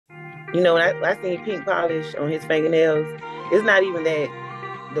when I seen pink polish on his fingernails, it's not even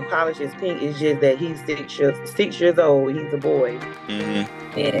that the polish is pink. It's just that he's 6 years old. He's a boy, Hmm.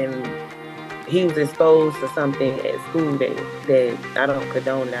 and he was exposed to something at school that I don't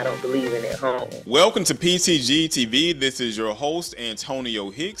condone and I don't believe in at home. Welcome to PTG TV. This is your host, Antonio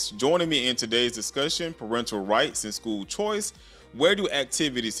Hicks. Joining me in today's discussion, parental rights and school choice. Where do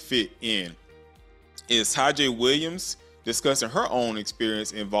activities fit in? Is Tajay Williams discussing her own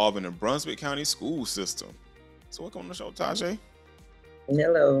experience involving the Brunswick County school system. So welcome on the show, Tajay.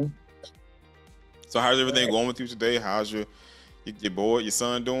 Hello. So how's All everything right. going with you today? How's your boy, your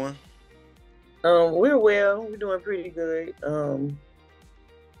son doing? We're well. We're doing pretty good. And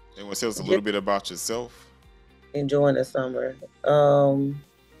want to tell us a little Just bit about yourself? enjoying the summer.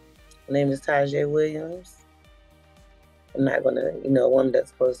 My name is Tajay Williams. I'm not gonna, one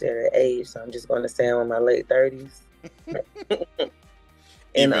that's close to their age, so I'm just gonna say I'm in my late 30s. And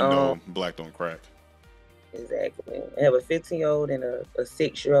Even though black don't crack. exactly. I have a 15-year-old and a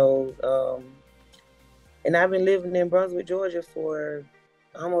 6-year-old. And I've been living in Brunswick, Georgia for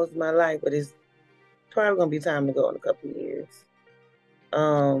almost my life, but it's probably gonna be time to go in a couple of years.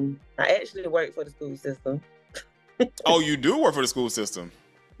 I actually work for the school system. Oh, you do work for the school system.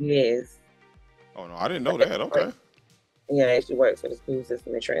 Yes. Oh no, I didn't I know actually that. work, Okay. yeah, I actually work for the school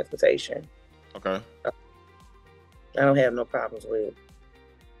system and transportation. Okay. I don't have no problems with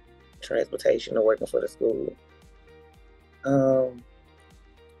transportation or working for the school. Um,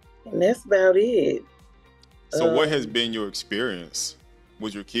 and that's about it. So what has Um, been your experience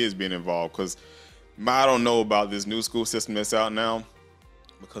with your kids being involved? Because I don't know about this new school system that's out now.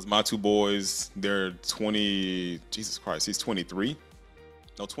 Because my two boys, they're 20. Jesus Christ, he's 23.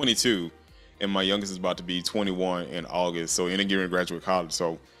 No, 22, and my youngest is about to be 21 in August. So in a year in graduate college.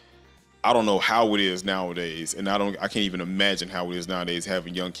 So I don't know how it is nowadays, and I can't even imagine how it is nowadays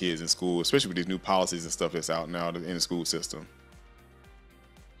having young kids in school, especially with these new policies and stuff that's out now in the school system.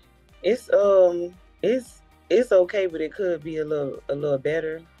 it's um it's it's okay, but it could be a little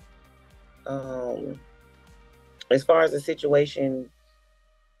better. Um, as far as the situation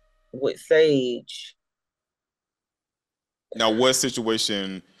with Sage, Now, what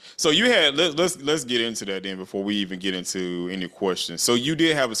situation? So you had let's get into that then before we even get into any questions. So you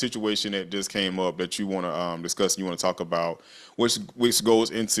did have a situation that just came up that you want to discuss and you want to talk about, which goes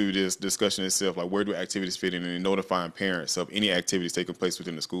into this discussion itself, like where do activities fit in and notifying parents of any activities taking place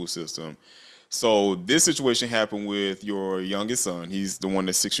within the school system. So this situation happened with your youngest son. He's the one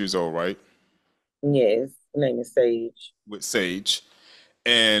that's 6 years old, right? yes, her name is Sage. With Sage.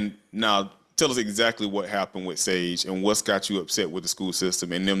 And now tell us exactly what happened with Sage and what's got you upset with the school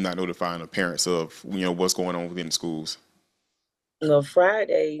system and them not notifying the parents of what's going on within the schools.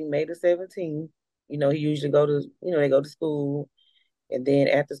 Friday, May the 17th, he usually they go to school, and then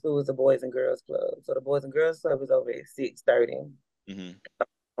after school is the Boys and Girls Club. So the Boys and Girls Club is over at 6:30. Hmm.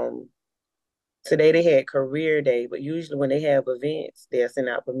 Um, Today they had career day, but usually when they have events, they'll send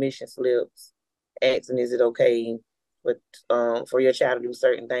out permission slips asking is it okay for your child to do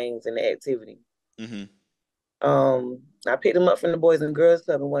certain things in the activity. Hmm. I picked them up from the Boys and Girls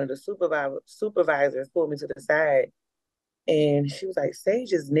Club, and one of the supervisors pulled me to the side, and she was like,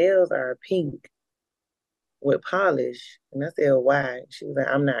 "Sage's nails are pink with polish," and I said, "Why?" She was like,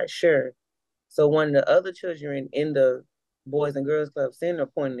 "I'm not sure." So one of the other children in the Boys and Girls Club center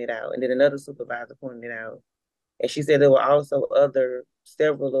pointed it out, and then another supervisor pointed it out. And she said there were also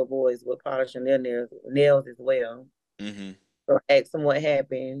several little boys with polish on their nails as well. Hmm. So I asked them what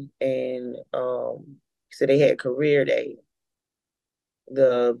happened, and so they had career day.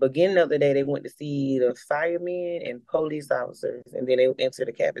 The beginning of the day, they went to see the firemen and police officers, and then they went into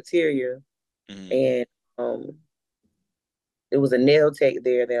the cafeteria, Hmm. and um, there was a nail tech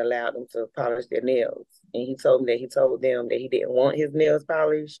there that allowed them to polish their nails. And he told them that he didn't want his nails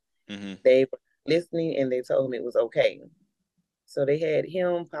polished. Hmm. They were listening, and they told him it was okay. So they had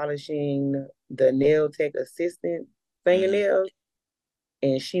him polishing the nail tech assistant Hmm. fingernails,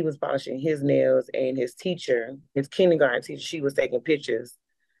 and she was polishing his nails, and his teacher, his kindergarten teacher, she was taking pictures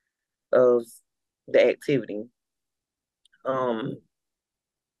of the activity. Um,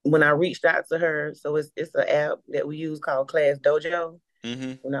 when I reached out to her, so it's an app that we use called Class Dojo.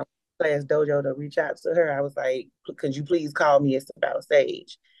 Hmm. When I Class Dojo to reach out to her, I was like, "Could you please call me? It's about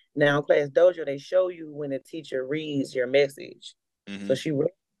Sage." Now, Class Dojo, they show you when the teacher reads your message. So Hmm. she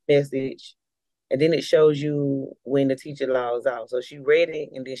read the message, and then it shows you when the teacher logs off. So she read it,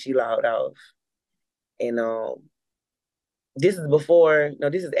 and then she logged off. And this is before, no,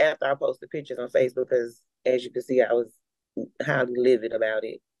 this is after I posted pictures on Facebook because, as you can see, I was highly livid about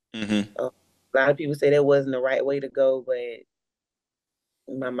it. Hmm. A lot of people say that wasn't the right way to go, but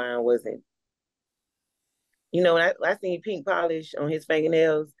My mind wasn't, when I seen pink polish on his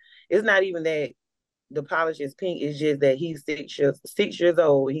fingernails, it's not even that the polish is pink. It's just that he's 6 years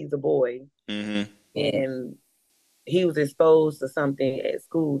old. He's a boy, Mm-hmm. and he was exposed to something at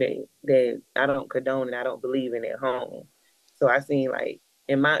school that I don't condone and I don't believe in at home. So I seen like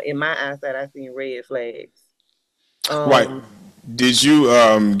in my eyesight, I seen red flags. Right. Um, Did you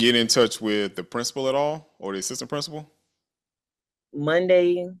get in touch with the principal at all or the assistant principal?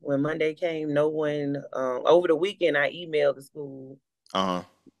 Monday, when Monday came, no one. Over the weekend, I emailed the school. Uh-huh.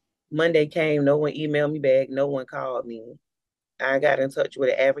 Monday came, no one emailed me back. No one called me. I got in touch with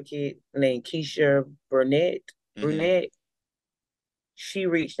an advocate named Keisha Burnett. Mm-hmm. Brunette. She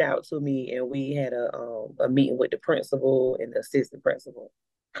reached out to me, and we had a meeting with the principal and the assistant principal.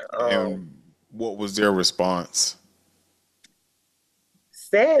 Um, And what was their response?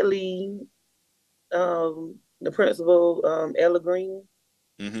 Sadly, the principal, Ella Green,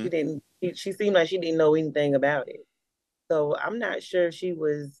 Mm-hmm. she didn't. She seemed like she didn't know anything about it. So I'm not sure she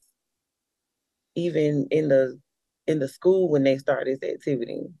was even in the school when they started this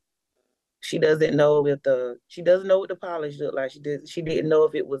activity. She doesn't know what the polish looked like. She didn't know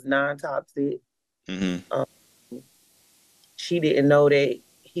if it was non-toxic. Mm-hmm. Um, she didn't know that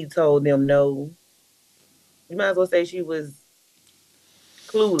he told them no. You might as well say she was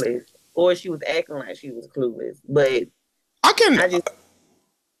clueless, or she was acting like she was clueless. But I can, I just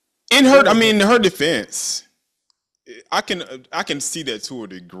in go her, I ahead. mean, in her defense, I can see that to a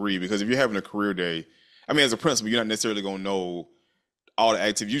degree because if you're having a career day, I mean, as a principal, you're not necessarily gonna know all the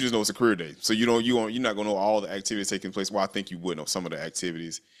activities. You just know it's a career day, so you're not gonna know all the activities taking place. Well, I think you would know some of the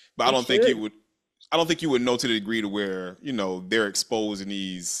activities, but She should. I don't think you would know to the degree to where they're exposing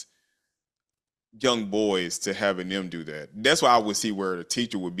these young boys to having them do that. That's why I would see where the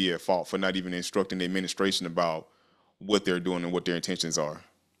teacher would be at fault for not even instructing the administration about what they're doing and what their intentions are.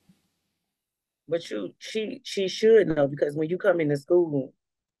 But she should know, because when you come into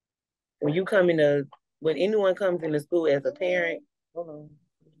when anyone comes into school as a parent, hold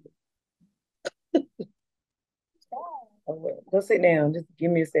on, go sit down. Just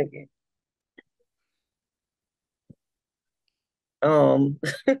give me a second. Um,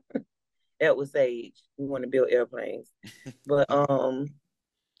 that was Sage. We want to build airplanes, but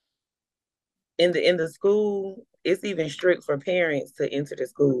in the school, it's even strict for parents to enter the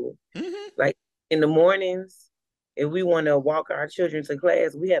school. Mm-hmm. Like in the mornings, if we want to walk our children to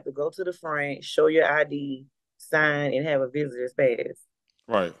class, we have to go to the front, show your ID, sign, and have a visitor's pass.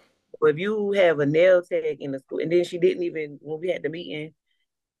 Right. But if you have a nail tech in the school, and then she didn't even, when we had the meeting,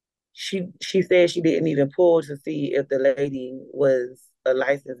 she said she didn't even pull to see if the lady was a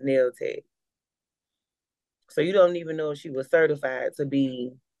licensed nail tech. So you don't even know if she was certified to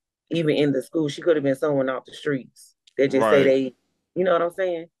be even in the school. She could have been someone off the streets that just say Right. you know what I'm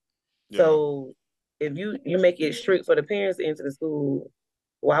saying? Yeah. So if you make it strict for the parents to enter the school,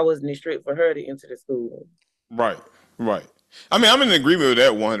 why wasn't it strict for her to enter the school? Right. Right. I mean, I'm in agreement with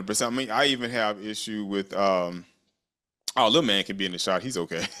that 100%. I mean, I even have issue with oh, little man can be in the shot. He's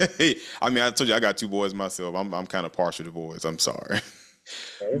okay. I mean, I told you I got two boys myself. I'm kind of partial to boys. I'm sorry.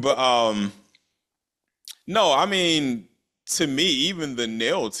 But no, I mean, to me, even the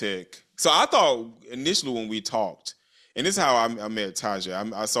nail tech. So I thought initially when we talked, and this is how I met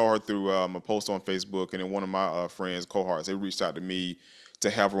Taja. I saw her through a post on Facebook, and then one of my friends, cohorts, they reached out to me to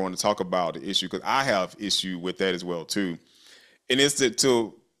have her on to talk about the issue because I have issue with that as well too. And it's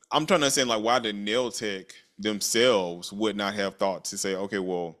to I'm trying to understand like why the nail tech themselves would not have thought to say, okay,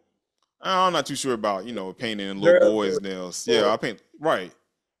 well, I'm not too sure about painting little Girls do boys' it. nails. Yeah, Boys. I paint right.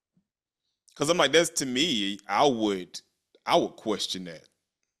 Because I'm like, that's to me, I would question that.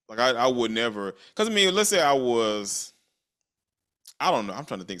 Like I would never. Because I mean, let's say I don't know. I'm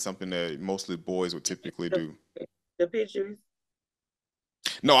trying to think something that mostly boys would typically The, do. the pictures.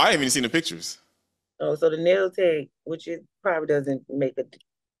 No, I haven't even seen the pictures. Oh, so the nail tech, which it probably doesn't make a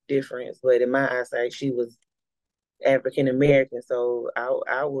difference, but in my eyesight, she was African American, so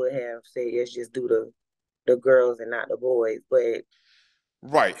I would have said let's just do the girls and not the boys. But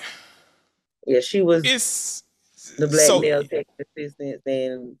Right. yeah, she was It's the black so nail tech assistants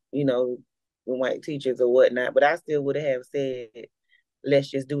and the white teachers or whatnot. But I still would have said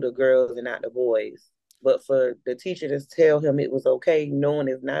let's just do the girls and not the boys. But for the teacher to tell him it was okay, knowing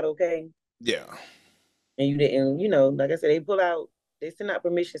it's not okay, yeah. and you didn't, like I said, they send out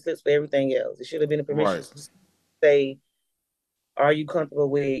permission slips for everything else. It should have been a permission Right. slip to say, are you comfortable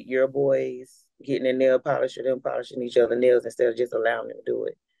with your boys getting their nail polish or them polishing each other nails instead of just allowing them to do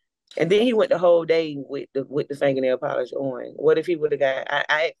it? And then he went the whole day with the fingernail polish on. What if he would have got? I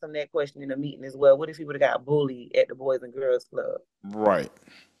asked him that question in a meeting as well. What if he would have got bullied at the Boys and Girls Club? Right.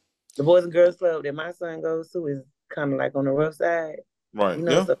 The Boys and Girls Club that my son goes to is kind of like on the rough side, Right. you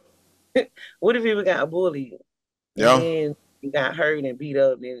know. Yeah. So what if he would got bullied and Yeah. then he got hurt and beat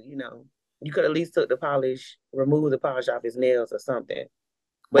up? Then you could at least took the polish, remove the polish off his nails or something.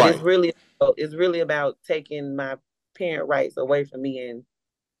 But Right. it's really about taking my parent rights away from me and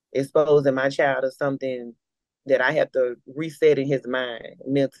exposing my child to something that I have to reset in his mind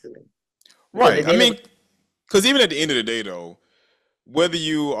mentally. Because Right. at the I end of mean, because even at the end of the day, though, whether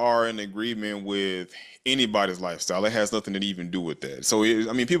you are in agreement with anybody's lifestyle, it has nothing to even do with that. So,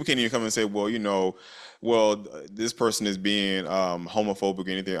 I mean, people can't even come and say, well, this person is being homophobic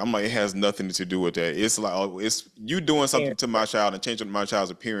or anything. I'm like, it has nothing to do with that. It's like, it's you doing something parent, to my child and changing my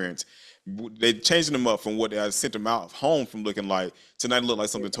child's appearance. They changing them up from what they sent them out of home from looking like to now look like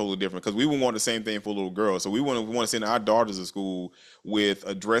something totally different. Because we would want the same thing for little girls. So we want to send our daughters to school with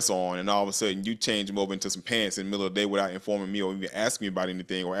a dress on, and all of a sudden you change them over into some pants in the middle of the day without informing me or even asking me about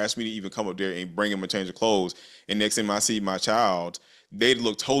anything or ask me to even come up there and bring them a change of clothes. And next time I see my child, they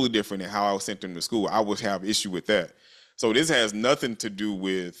look totally different than how I sent them to school. I would have issue with that. So this has nothing to do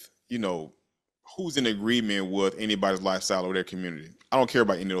with who's in agreement with anybody's lifestyle or their community. I don't care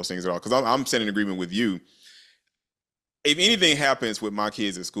about any of those things at all because I'm setting an agreement with you. If anything happens with my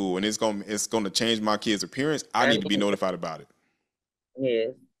kids at school and it's going to change my kids' appearance, I I need to be need, notified about it.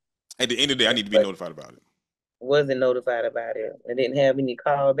 yes, At the end of the day, I need to be but notified about it. wasn't notified about it. I didn't have any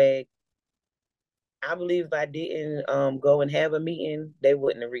callback. I believe if I didn't go and have a meeting, they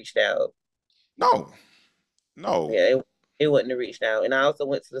wouldn't have reached out. No, no. Yeah, it wouldn't have reached out. And I also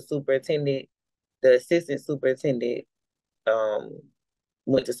went to the superintendent, the assistant superintendent, um,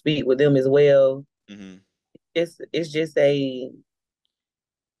 went to speak with them as well. Hmm. It's just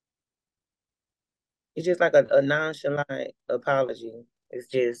it's just like a nonchalant apology. It's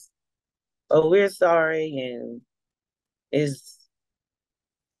just, oh, we're sorry, and it's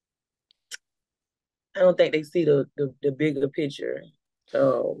I don't think they see the bigger picture.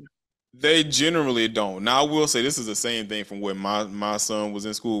 Um, They generally don't. Now, I will say this is the same thing from when my son was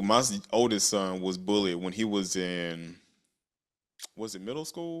in school. My oldest son was bullied when he was in, was it middle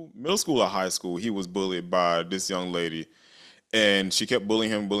school? Middle school or high school? He was bullied by this young lady, and she kept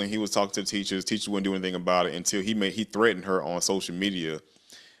bullying him, bullying. He was talking to the teachers. Teachers wouldn't do anything about it until he threatened her on social media.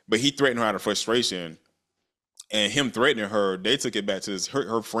 But he threatened her out of frustration, and him threatening her, they took it back to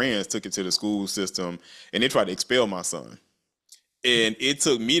her friends took it to the school system, and they tried to expel my son. And it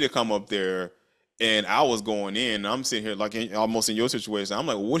took me to come up there, and I was going in. I'm sitting here like almost in your situation. I'm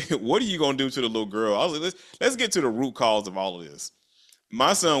like, what are you gonna do to the little girl? I was like, let's get to the root cause of all of this.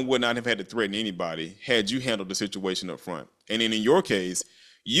 My son would not have had to threaten anybody had you handled the situation up front. And then in your case,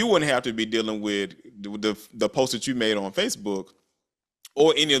 you wouldn't have to be dealing with the post that you made on Facebook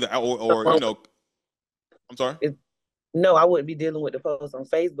or any of the or I'm sorry. it, no, I wouldn't be dealing with the post on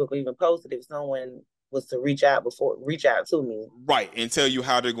Facebook or even posted if someone was to reach out to me. Right, and tell you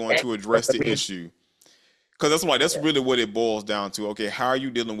how they're going That's to supposed address to the be, issue. Because that's yeah, really what it boils down to. Okay, how are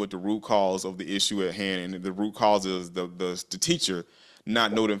you dealing with the root cause of the issue at hand? And the root cause is the teacher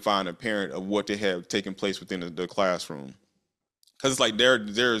not notifying a parent of what they have taken place within the classroom. Because it's like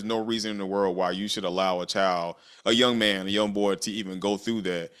there is no reason in the world why you should allow a child, a young man, a young boy to even go through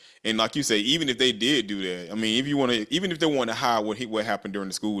that. And like you say, even if they did do that, I mean, if you want to, even if they want to hide what happened during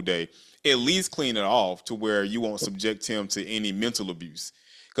the school day, at least clean it off to where you won't subject him to any mental abuse.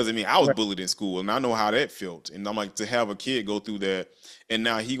 Because I mean, I was right. bullied in school, and I know how that felt. And I'm like, to have a kid go through that, and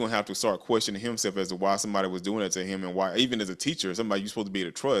now he gonna have to start questioning himself as to why somebody was doing that to him, and why, even as a teacher, somebody you're supposed to be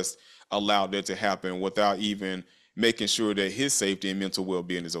able to trust, allowed that to happen without even making sure that his safety and mental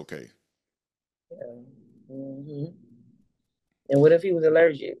well-being is okay. Yeah. Hmm. And what if he was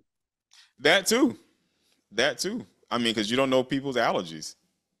allergic? That too. That too. I mean, because you don't know people's allergies,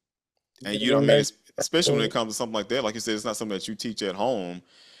 He and could have you don't, I been mean, allergic. especially when it comes to something like that. Like you said, it's not something that you teach at home,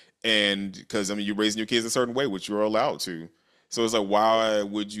 and because I mean, you're raising your kids a certain way, which you're allowed to. So it's like, why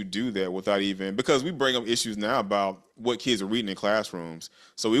would you do that without even? Because we bring up issues now about what kids are reading in classrooms.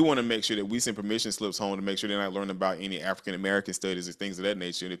 So we want to make sure that we send permission slips home to make sure they're not learning about any African American studies or things of that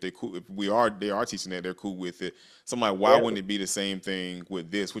nature. And if they cool, if they are teaching that, they're cool with it. So I'm like, why Yeah. wouldn't it be the same thing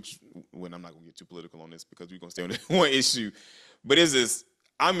with this? Which, when I'm not gonna get too political on this because we're gonna stay on this one issue. But is this?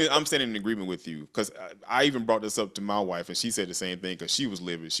 I'm standing in agreement with you because I even brought this up to my wife and she said the same thing because she was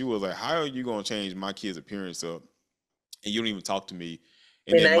livid. She was like, "How are you gonna change my kid's appearance up and you don't even talk to me?"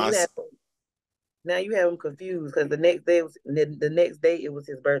 And And then now you have him confused because the next day it was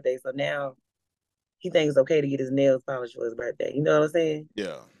his birthday. So now he thinks it's okay to get his nails polished for his birthday. You know what I'm saying? yeah, He thinks it's okay to get his nails polished for his birthday. You know what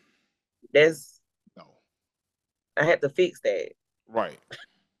I'm saying? yeah, That's No. I had to fix that. Right.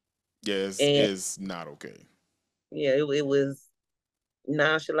 Yeah, And it's not okay. yeah, it was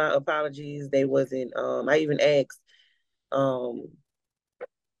nonchalant apologies. They wasn't I even asked um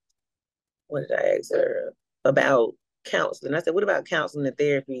what did I ask her about counseling? I said, what about counseling and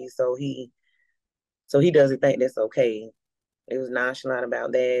therapy? So he doesn't think that's okay. It was nonchalant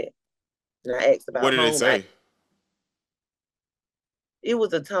about that. And I asked What about did it home. say? It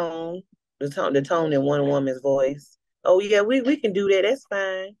was a tone, the tone in one woman's voice. Oh yeah, we can do that. That's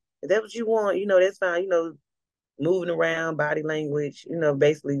fine. If that's what you want, that's fine. Moving around, body language,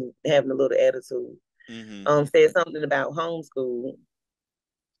 basically having a little attitude. Mm-hmm. Said something about homeschool.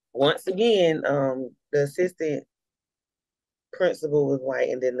 Once again, the assistant principal was white,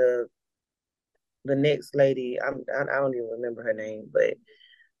 and then the next lady, I don't even remember her name, but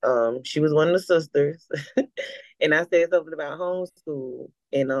she was one of the sisters, and I said something about homeschool,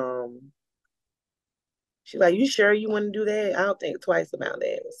 and she's like, "You sure you want to do that?" I don't think twice about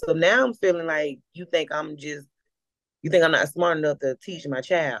that. So now I'm feeling like you think I'm not smart enough to teach my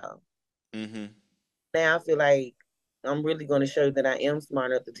child. Mm-hmm. Now I feel like I'm really going to show you that I am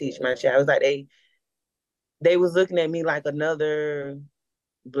smart enough to teach my child. It's like they was looking at me like another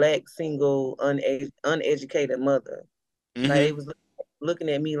black single uneducated mother. Like they Mm-hmm. was looking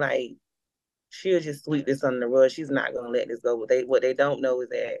at me like she'll just sweep this under the rug. She's not gonna let this go. What they don't know is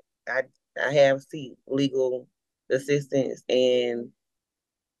that I have seek legal assistance and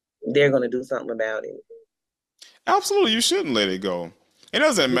they're gonna do something about it. Absolutely, you shouldn't let it go. It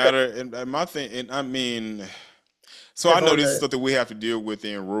doesn't Because matter. And my thing, and I mean, so I because know on this is the stuff that we have to deal with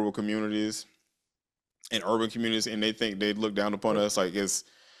in rural communities and urban communities, and they think they look down upon us like it's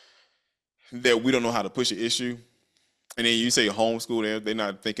that we don't know how to push an issue. And then you say homeschool, they're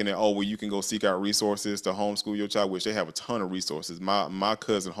not thinking that, oh, well, you can go seek out resources to homeschool your child, which they have a ton of resources. My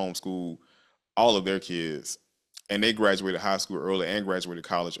cousin homeschooled all of their kids, and they graduated high school early and graduated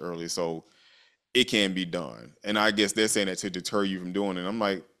college early, so it can be done. And I guess they're saying that to deter you from doing it. I'm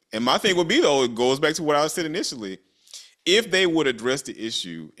like, and my thing would be though, it goes back to what I said initially. If they would address the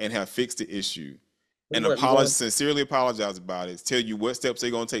issue and have fixed the issue we and wouldn't be apologize, going sincerely apologize about it, tell you what steps they're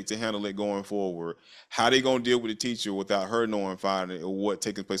gonna take to handle it going forward, how they gonna deal with the teacher without her knowing finding what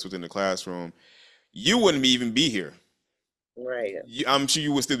taking place within the classroom, you wouldn't even be here. right. I'm sure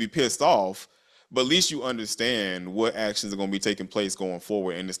you would still be pissed off, but at least you understand what actions are gonna be taking place going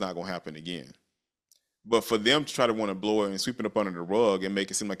forward, and it's not gonna happen again. But for them to try to want to blow it and sweep it up under the rug and make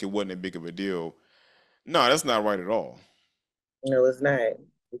it seem like it wasn't a big of a deal, no, that's not right at all. No, it's not.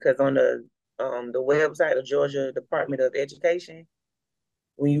 Because on the website of Georgia Department of Education,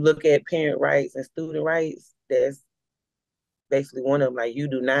 when you look at parent rights and student rights, that's basically one of them. Like you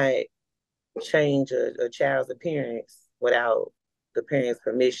do not change a child's appearance without the parent's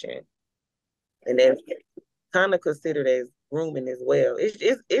permission. And that's kind of considered as grooming as well.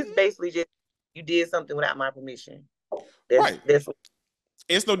 It's basically just you did something without my permission. That's Right. that's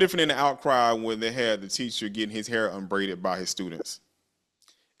It's no different than the outcry when they had the teacher getting his hair unbraided by his students,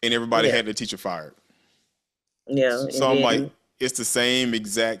 and everybody yeah, had the teacher fired. yeah. So And I'm like, then it's the same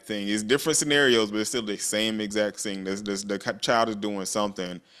exact thing. It's different scenarios, but it's still the same exact thing. The child is doing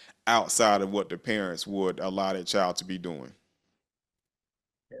something outside of what the parents would allow that child to be doing.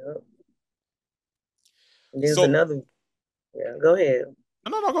 yeah, there's So, another. Yeah, go ahead.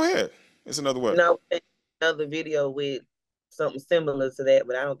 no, go ahead. It's another what? No, another video with something similar to that,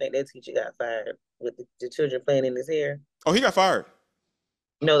 but I don't think that teacher got fired with the children playing in his hair. Oh, he got fired.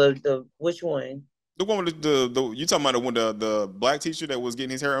 No, the which one? The one with the you talking about the one the black teacher that was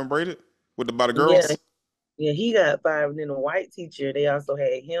getting his hair unbraided with the by the Yeah, girls? yeah, he got fired. And then the white teacher, they also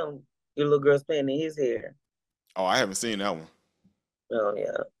had him, your little girls playing in his hair. Oh, I haven't seen that one. Oh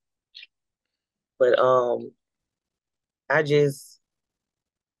yeah, but I just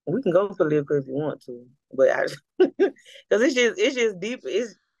we can go political if you want to, but I because it's just deep.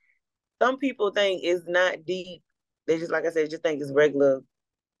 It's some people think it's not deep. They just like I said, just think it's regular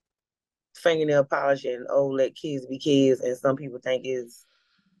fingernail polishing. Oh, let kids be kids, and some people think it's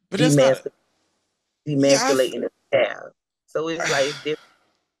But that's not. demasculating Yeah, demasculating the child. So it's like it's different.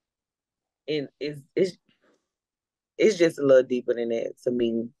 And it's just a little deeper than that to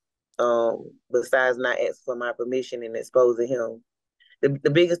me. Besides not asking for my permission and exposing him,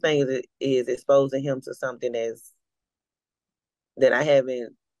 the biggest thing is exposing him to something that I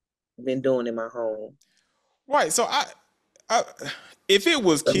haven't been doing in my home. right. So I if it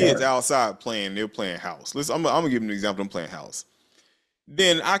was So kids now, outside playing, they're playing house. Listen, I'm gonna give them an example. I'm playing house.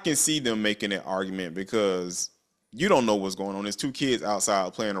 Then I can see them making that argument because you don't know what's going on. There's two kids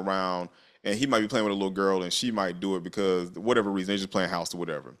outside playing around, and he might be playing with a little girl, and she might do it because whatever reason they're just playing house or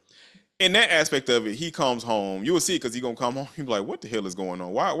whatever. in that aspect of it, he comes home. You will see because he's gonna come home. He'll be like, "What the hell is going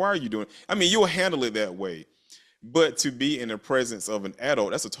on? Why are you doing?" I mean, you'll handle it that way. But to be in the presence of an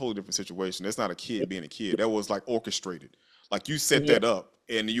adult, that's a totally different situation. That's not a kid being a kid. That was like orchestrated. Like you set Yeah, that up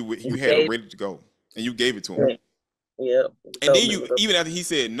and you you had it gave ready to go and you gave it to him. it. Yeah, you And told then me it you was okay. even after he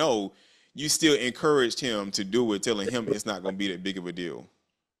said no, you still encouraged him to do it, telling him it's not going to be that big of a deal.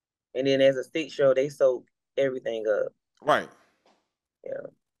 And then as a six show, they soak everything up. Right. Yeah.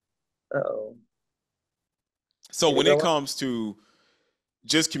 Uh-oh. So Did it when it go off? comes to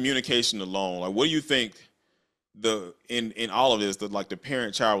just communication alone, like what do you think the in all of this, the like the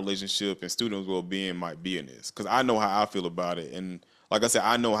parent child relationship and students well being might be in this? Because I know how I feel about it, and like I said,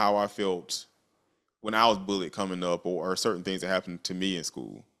 I know how I felt when I was bullied coming up, or certain things that happened to me in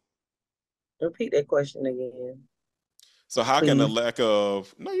school. Repeat that question again, So how can the please. lack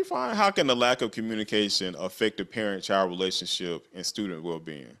of no, you're fine. How can the lack of communication affect the parent-child relationship and student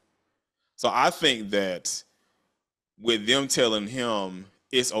well-being? So I think that with them telling him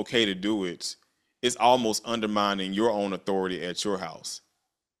it's okay to do it, it's almost undermining your own authority at your house.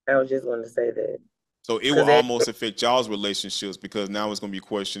 I was just going to say that So it will because that almost affect y'all's relationships because now it's going to be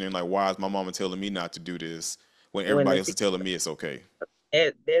questioning like, why is my mama telling me not to do this when when everybody the else is telling me it's okay?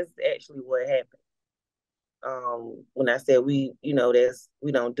 that's actually what happened. When I said that's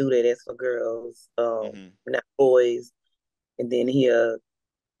we don't do that. That's for girls, Hmm. not boys. And then he'll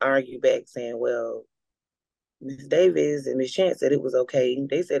argue back saying, "Well, Miss Davis and Miss Chance said it was okay.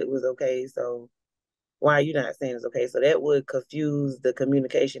 They said it was okay. So why are you not saying it's okay?" So that would confuse the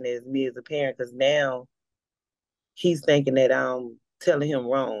communication as me as a parent because now he's thinking that I'm telling him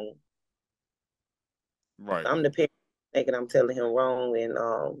wrong. Right. I'm the parent thinking I'm telling him wrong,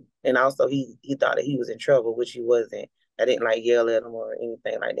 and also he thought that he was in trouble, which he wasn't. I didn't like yell at him or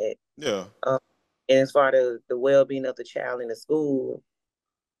anything like that. Yeah. Um, and as far as the well being of the child in the school,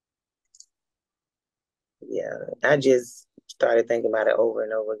 yeah, I just started thinking about it over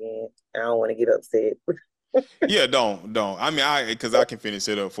and over again. I don't want to get upset. Yeah, don't. I mean, because I can finish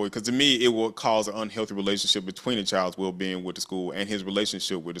it up for you. Because to me, it will cause an unhealthy relationship between the child's well-being with the school and his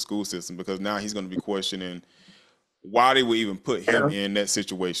relationship with the school system. Because now he's going to be questioning why they would even put him Now, in that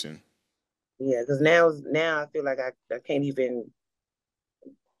situation. yeah, because now I feel like I can't even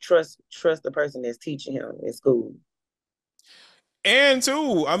trust the person that's teaching him in school. And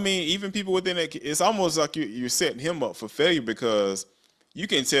two, I mean, even people within it, it's almost like you're setting him up for failure because you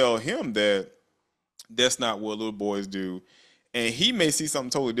can tell him that that's not what little boys do, and he may see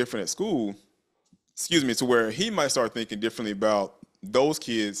something totally different at school. Excuse me, to where he might start thinking differently about those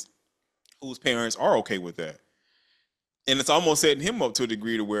kids whose parents are okay with that. And it's almost setting him up to a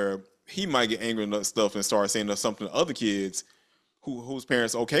degree to where he might get angry and stuff and start saying something to other kids whose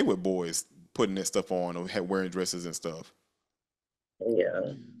parents are okay with boys putting that stuff on or wearing dresses and stuff.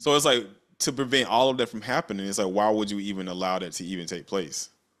 Yeah, So it's like to prevent all of that from happening, it's like why would you even allow that to even take place?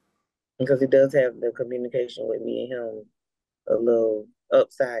 because he does have the communication with me and him a little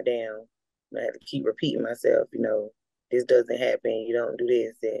upside down. I had to keep repeating myself, this doesn't happen, you don't do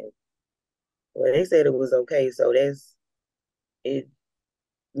this. And well, they said it was okay. So it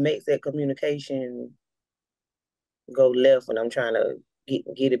makes that communication go left when I'm trying to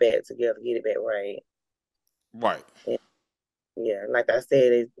get it back together, get it back right. Right. And yeah, like I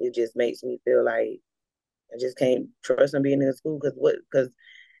said, it just makes me feel like I just can't trust him being in school because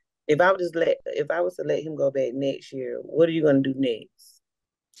if I was to let him go back next year, what are you gonna do next?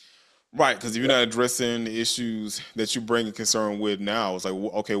 Right, because if you're Like, not addressing the issues that you bring a concern with now, it's like,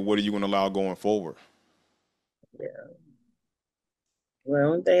 okay, what are you going to allow going forward? yeah. Well, the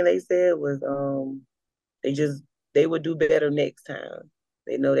only thing they said was they just they would do better next time.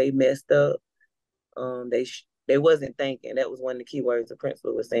 They know they messed up. They wasn't thinking. That was one of the key words the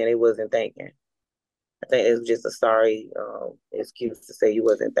principal was saying. They wasn't thinking. I think it was just a sorry excuse to say you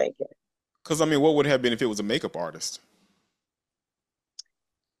wasn't thinking. Because I mean, what would it have been if it was a makeup artist?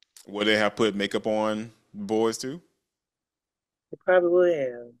 Would they have put makeup on boys too? They probably would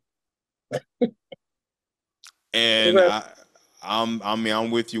have. They And probably, I mean,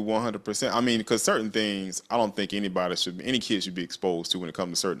 I'm with you 100%. I mean, because certain things, I don't think any kid should be exposed to when it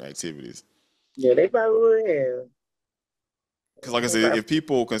comes to certain activities. yeah, they probably would have. Because, like I They said, probably, if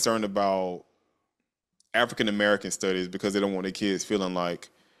people concerned about African American studies because they don't want their kids feeling like,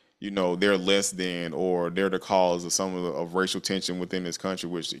 they're less than or they're the cause of some of racial tension within this country,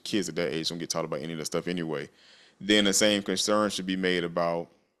 which the kids at that age don't get taught about any of that stuff anyway. Then the same concern should be made about,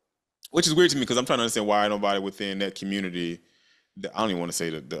 which is weird to me because I'm trying to understand why nobody within that community, I don't even want to say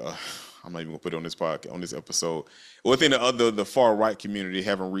that I'm not even gonna put it on this podcast on this episode. Within the far right community,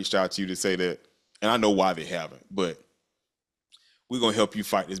 haven't reached out to you to say that, and I know why they haven't, but we're gonna help you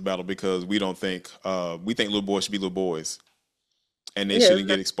fight this battle because we think little boys should be little boys and they Yeah, shouldn't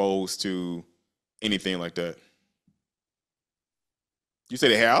get exposed to anything like that. You say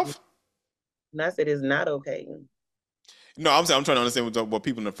they have? and I said it's not okay. No, I'm saying I'm trying to understand what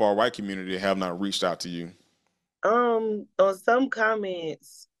people in the far right community have not reached out to you. On some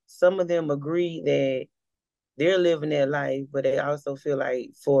comments, some of them agree that they're living their life, but they also feel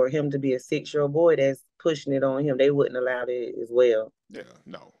like for him to be a 6-year-old boy, that's pushing it on him. They wouldn't allow that as well. Yeah,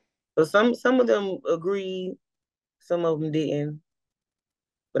 no. So some of them agreed, some of them didn't.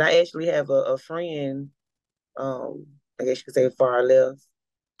 But I actually have a friend, um, I guess you could say far left.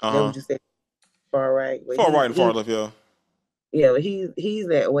 Uh That huh. would you say far right? But Far right and far left, yeah. yeah, but he's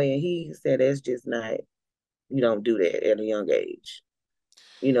that way, and he said that's just not, you don't do that at a young age.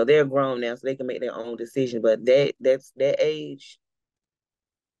 They're grown now, so they can make their own decision. But that's that age,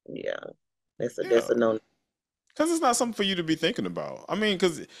 yeah, Yeah. that's a no. Because it's not something for you to be thinking about. I mean,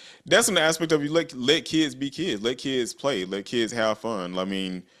 because that's an aspect of you let kids be kids, let kids play, let kids have fun. I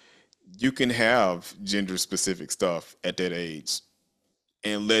mean, you can have gender specific stuff at that age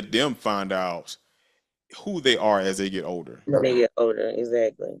and let them find out who they are as they get older, When they get older,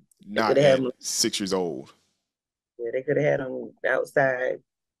 exactly. They could not have had at them. 6 years old. Yeah, they could have had them outside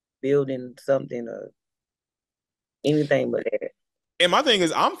building something or anything but that. And my thing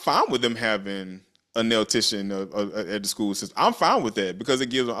is, I'm fine with them having a nailtician at the school system. I'm fine with that because it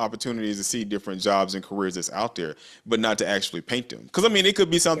gives them opportunities to see different jobs and careers that's out there, but not to actually paint them. Because I mean, it could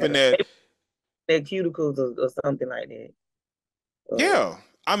be Yeah, something that, their cuticles or something like that. yeah.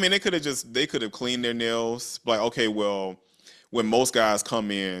 I mean, they could have cleaned their nails. Like, okay, well, when most guys come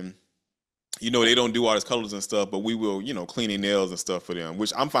in, they don't do all this colors and stuff, but we will, clean their nails and stuff for them,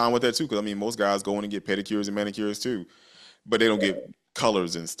 which I'm fine with that too. Because I mean, most guys go in and get pedicures and manicures too, but they don't Yeah, get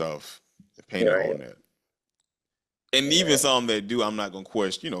colors and stuff painted you're on right. that. And You're even right. some that do, I'm not gonna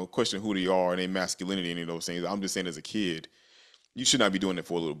question who they are and their masculinity, any of those things. I'm just saying, as a kid, you should not be doing it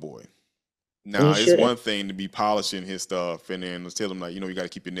for a little boy. You Now, it's shouldn't. one thing to be polishing his stuff and then let's tell him like, you got to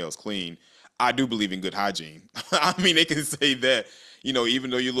keep your nails clean. I do believe in good hygiene. I mean, they can say that,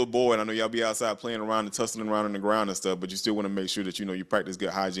 even though you're a little boy, and I know y'all be outside playing around and tussling around on the ground and stuff, but you still want to make sure that you practice good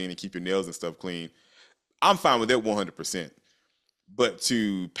hygiene and keep your nails and stuff clean. I'm fine with that 100%. But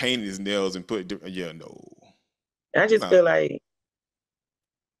to paint his nails and yeah, no, I just nah. feel like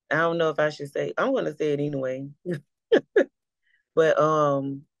I don't know if I should say. I'm gonna say it anyway. But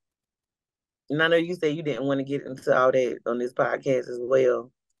and I know you said you didn't want to get into all that on this podcast as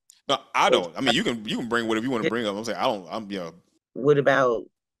well. No, I But don't. I mean, you can bring whatever you want to just bring up. I'm saying I don't. I'm yeah. what about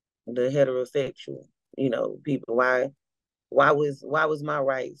the heterosexual, people? Why was my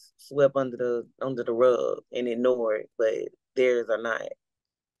rights swept under the rug and ignored, but theirs are not?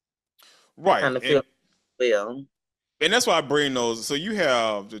 I Right, kind of feel well. and that's why I bring those. So you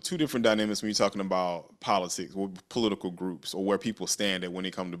have the two different dynamics when you're talking about politics or political groups or where people stand at when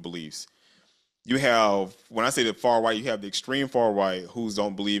it comes to beliefs. You have, when I say the far right, you have the extreme far right who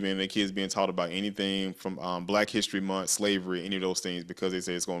don't believe in their kids being taught about anything from Black History Month, slavery, any of those things because they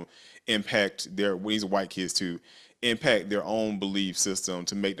say it's going to impact these are white kids too, impact their own belief system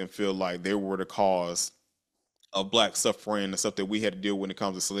to make them feel like they were the cause of black suffering and stuff that we had to deal with when it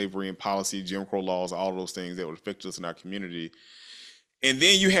comes to slavery and policy, Jim Crow laws, all those things that would affect us in our community. And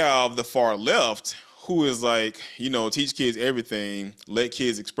then you have the far left who is like, teach kids everything, let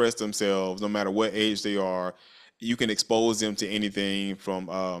kids express themselves no matter what age they are. You can expose them to anything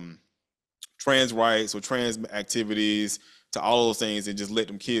from trans rights or trans activities to all those things and just let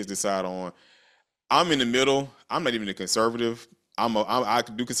them kids decide on. I'm in the middle. I'm not even a conservative. I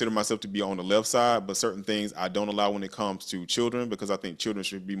do consider myself to be on the left side, but certain things I don't allow when it comes to children because I think children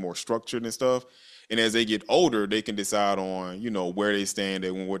should be more structured and stuff. And as they get older, they can decide on where they stand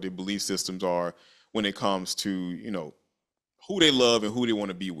and what their belief systems are when it comes to who they love and who they want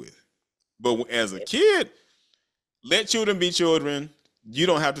to be with. But as a kid, let children be children. You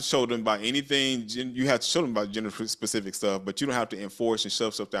don't have to show them by anything. You have to show them about gender specific stuff, but you don't have to enforce and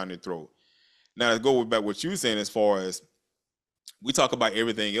shove stuff down their throat. Now, to go back what you were saying as far as we talk about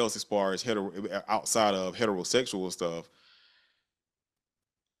everything else as far as outside of heterosexual stuff.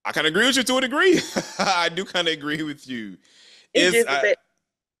 I kind of agree with you to a degree. I do kind of agree with you. It's It's just the fact,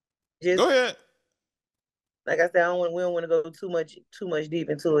 Go just ahead. like I said, we don't want to go too much deep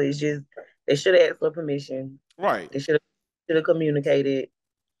into it. It's just they should have asked for permission. Right, They should have communicated.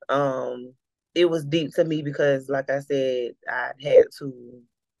 Um, it was deep to me because, like I said, I had to,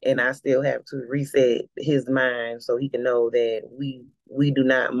 and I still have to reset his mind so he can know that we do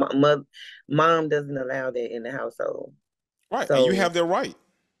not. Mom doesn't allow that in the household. right, and you So have that right.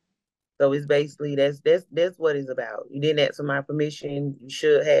 So it's basically that's what it's about. You didn't ask for my permission. You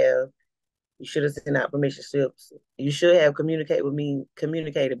should have. You should have sent out permission slips. You should have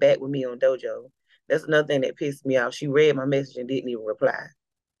communicated back with me on Dojo. That's another thing that pissed me off. She read my message and didn't even reply.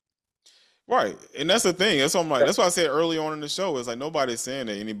 Right. And that's the thing. That's what I'm like. So, That's why I said early on in the show is like nobody's saying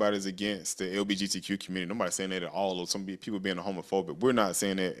that anybody's against the LGBTQ community. Nobody's saying that at all. Or people being homophobic. We're not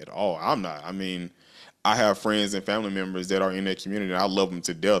saying that at all. I'm not. I mean, I have friends and family members that are in that community. And I love them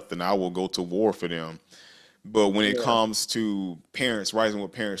to death, and I will go to war for them. But when it yeah, comes to parents' rights and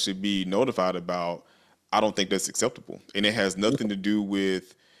what parents should be notified about, I don't think that's acceptable. And it has nothing to do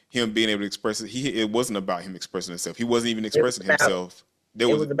with him being able to express it. It wasn't about him expressing himself. He wasn't even it was expressing about himself. There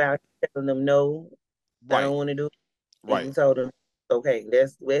it was was about telling them no, I right, don't want to do it, and right, you told them okay.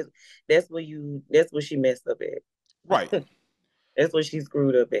 That's where she messed up right. at. That's what she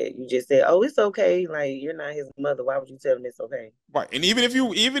screwed up at. You just said, "Oh, it's okay." Like you're not his mother. Why would you tell him it's okay? Right. And even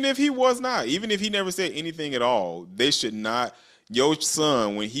if he was not, even if he never said anything at all, they should not, your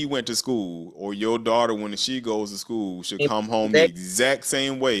son, when he went to school, or your daughter, when she goes to school, should If come home the that, exact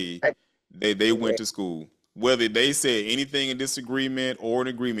same way like, they went to school. Whether they said anything in disagreement or in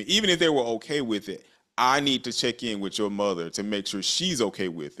agreement, even if they were okay with it, I need to check in with your mother to make sure she's okay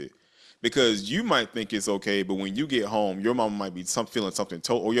with it. Because you might think it's okay, but when you get home, your mom might be feeling something,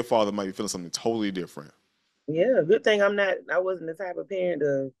 or your father might be feeling something totally different. yeah, good thing I'm not. I wasn't the type of parent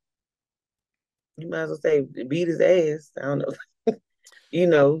to. You might as well say beat his ass. I don't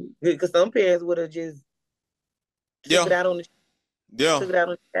know. Because some parents would have just took Yeah, it out on the yeah, took it out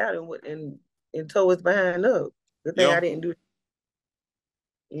on the child and tore his behind up. Good thing yeah, I didn't do.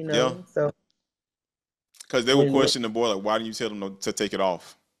 yeah. So Because they will when question the boy, like, why do you tell him to take it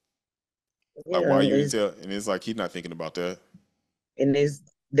off? Like, why yeah, you tell? And it's like he's not thinking about that. it's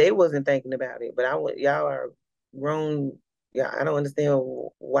they wasn't thinking about it, but I would y'all are grown. Yeah, I don't understand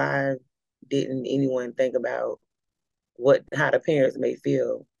why didn't anyone think about what how the parents may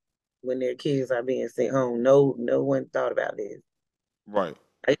feel when their kids are being sent home. No one thought about this. Right.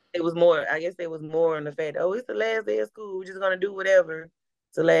 I guess it was more on the fact, oh, it's the last day of school. We're just gonna do whatever.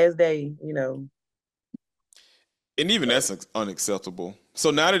 It's the last day. And even So that's unacceptable.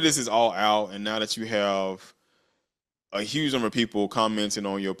 So now that this is all out, and now that you have a huge number of people commenting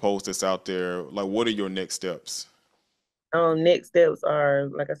on your post that's out there, like, what are your next steps? next steps are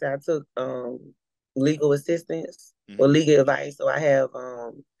like I said, I took legal assistance or Hmm. legal advice. So I have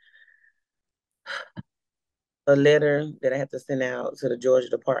a letter that I have to send out to the Georgia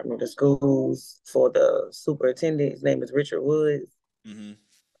Department of Schools for the superintendent. His name is Richard Woods. Hmm.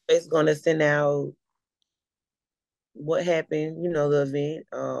 It's gonna send out what happened, the event.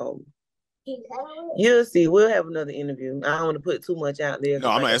 You'll see. We'll have another interview. I don't want to put too much out there No,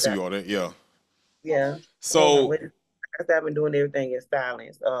 because, I'm like not I asking said, you all that. Yeah. yeah. Hold on, So, wait. Like I said, I've been doing everything in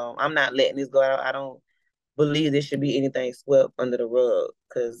silence. I'm not letting this go out. I don't believe there should be anything swept under the rug.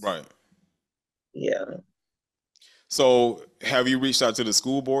 Cause right. yeah, So, have you reached out to the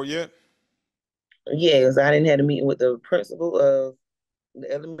school board yet? yes, I didn't have a meeting with the principal of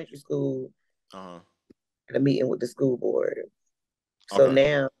the elementary school. Uh huh. Had a meeting with the school board. So Okay.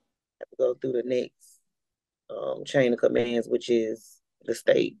 now I have to go through the next chain of commands, which is the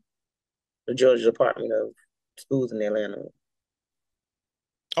state, the Georgia Department of Schools in Atlanta.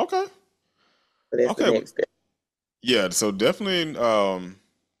 Okay. So that's the Okay. next step. Yeah. So definitely,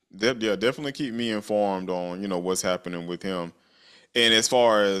 yeah, definitely keep me informed on what's happening with him. And as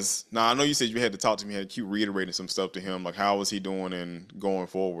far as now, I know you said you had to talk to me, had to keep reiterating some stuff to him. Like, how was he doing and going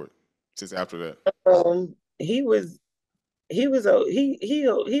forward since after that? He was he was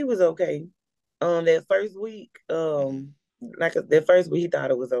okay. That first week, Hmm. like that first week, he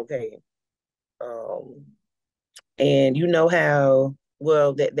thought it was okay. Um, and you know how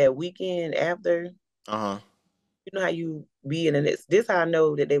well that weekend after, Uh huh. you know how you be in the next. This how I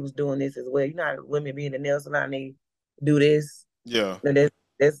know that they was doing this as well. You know how women be in the nail salon, they do this. Yeah. And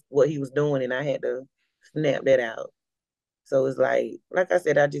that's what he was doing, and I had to snap that out. So it's like I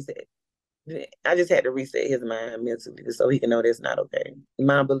said, I just had to reset his mind mentally so he can know that's not okay.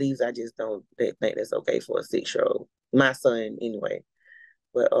 My beliefs, I just don't think that's okay for a 6-year-old. My son, anyway.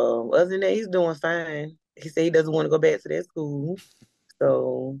 But other than that, he's doing fine. He said he doesn't want to go back to that school.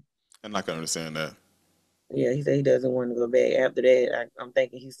 So And I can understand that. yeah, he said he doesn't want to go back. After that, I'm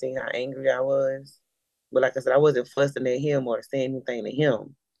thinking he's seen how angry I was. But like I said, I wasn't fussing at him or saying anything to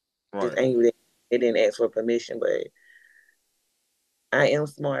him. Just Right. angry that they didn't ask for permission. But I am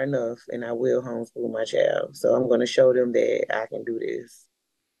smart enough and I will homeschool my child. So I'm going to show them that I can do this.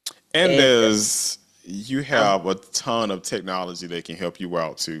 And And you I'm have a ton of technology that can help you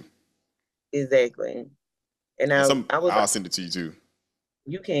out too. exactly. And And I some, I was I'll send it to you too.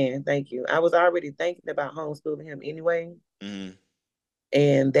 You can, thank you. I was already thinking about homeschooling him anyway, Mm-hmm.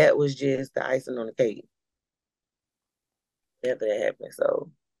 and that was just the icing on the cake after that happened.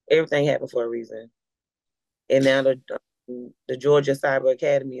 So everything happened for a reason. And now the Georgia Cyber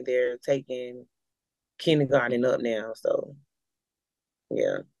Academy, they're taking kindergarten up now. So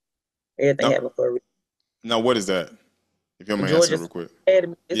yeah, everything Now, happened for a reason. now, what is that? If you want me to answer Georgia it real quick.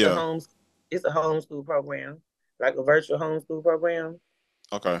 Academy, Yeah. it's a homeschool program, like a virtual homeschool program.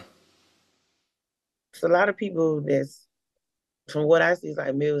 Okay. It's a lot of people that's from what I see, it's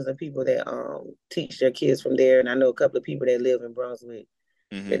like millions of people that teach their kids from there. And I know a couple of people that live in Brunswick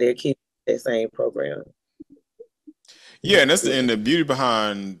that Mm-hmm. their kids that same program. Yeah, and that's Yeah, the beauty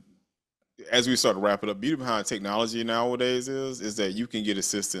behind, as we start to wrap it up, beauty behind technology nowadays is that you can get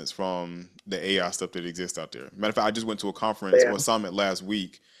assistance from the AI stuff that exists out there. Matter of fact, I just went to a conference yeah, or a summit last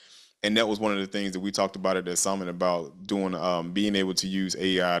week, and that was one of the things that we talked about at that summit about doing, being able to use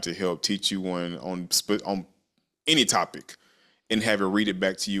AI to help teach you on any topic, and have it read it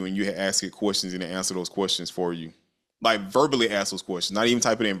back to you, and you ask it questions and it answer those questions for you, like verbally ask those questions, not even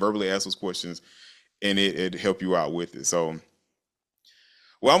type it in, verbally ask those questions, and it help you out with it. So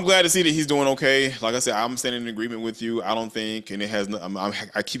well, I'm glad to see that he's doing okay. Like I said, I'm standing in agreement with you. I don't think, and it has.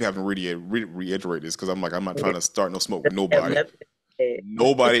 I keep having to reiterate this because I'm not trying yeah. to start no smoke with Have nobody. nothing to add.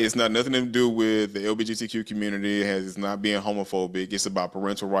 Nobody. It's not nothing to do with the LGBTQ community. It's not being homophobic. It's about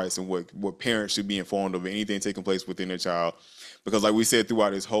parental rights and what parents should be informed of anything taking place within their child. Because like we said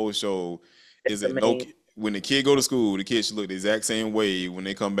throughout this whole show, That's is the that no, main. when the kid go to school, the kid should look the exact same way when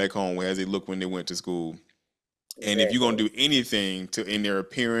they come back home as they look when they went to school. And if you're gonna Exactly. do anything to in their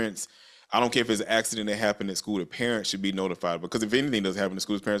appearance, I don't care if it's an accident that happened at school, the parents should be notified. Because if anything does happen at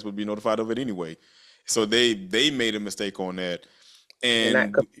school, the parents would be notified of it anyway. So they made a mistake on that. And not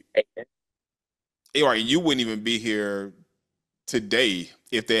And communication. right, you wouldn't even be here today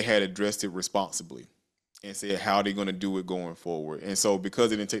if they had addressed it responsibly and said how they're gonna do it going forward. And so because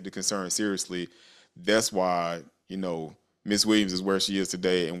they didn't take the concern seriously, that's why, Miss Williams is where she is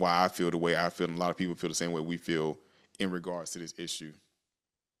today, and why I feel the way I feel, and a lot of people feel the same way we feel in regards to this issue.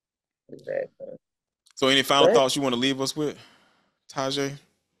 Exactly. So, any final But thoughts you want to leave us with, Tajay?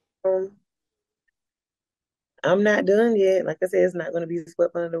 um, I'm not done yet. Like I said, it's not going to be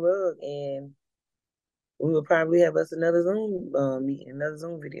swept under the rug, and we will probably have us another Zoom meeting, another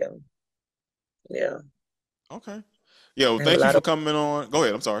Zoom video. Yeah, Okay. Yeah. Well, I have a thank you lot for of. coming on. Go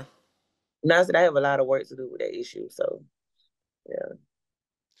ahead. I'm sorry. Now I said I have a lot of work to do with that issue. So yeah,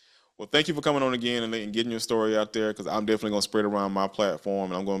 Well, thank you for coming on again and getting your story out there, because I'm definitely going to spread around my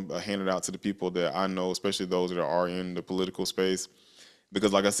platform, and I'm going to hand it out to the people that I know, especially those that are in the political space.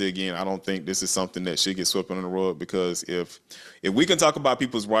 Because, like I said again, I don't think this is something that should get swept under the rug. Because if we can talk about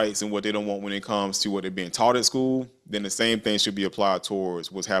people's rights and what they don't want when it comes to what they're being taught at school, then the same thing should be applied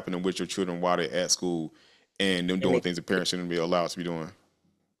towards what's happening with your children while they're at school, and them and doing things that parents shouldn't be allowed to be doing.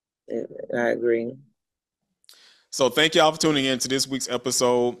 I agree. So, thank y'all for tuning in to this week's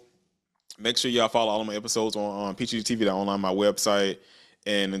episode. Make sure y'all follow all of my episodes on PGTV.online, my website.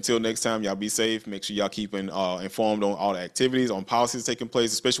 And until next time, y'all be safe. Make sure y'all keeping informed on all the activities, on policies taking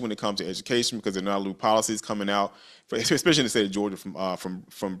place, especially when it comes to education, because there are not new policies coming out, especially in the state of Georgia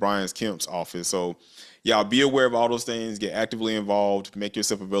from Brian Kemp's office. So y'all be aware of all those things. Get actively involved. Make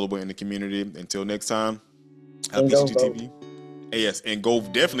yourself available in the community. Until next time, And go vote. PGTV. Yes, and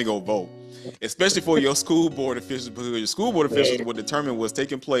definitely go vote, especially for your school board officials, because your school board Yeah, officials will determine what's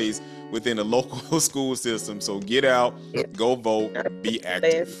taking place within the local school system. So get out, yeah. go vote, I be last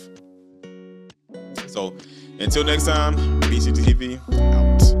active. So until next time, PGTV out.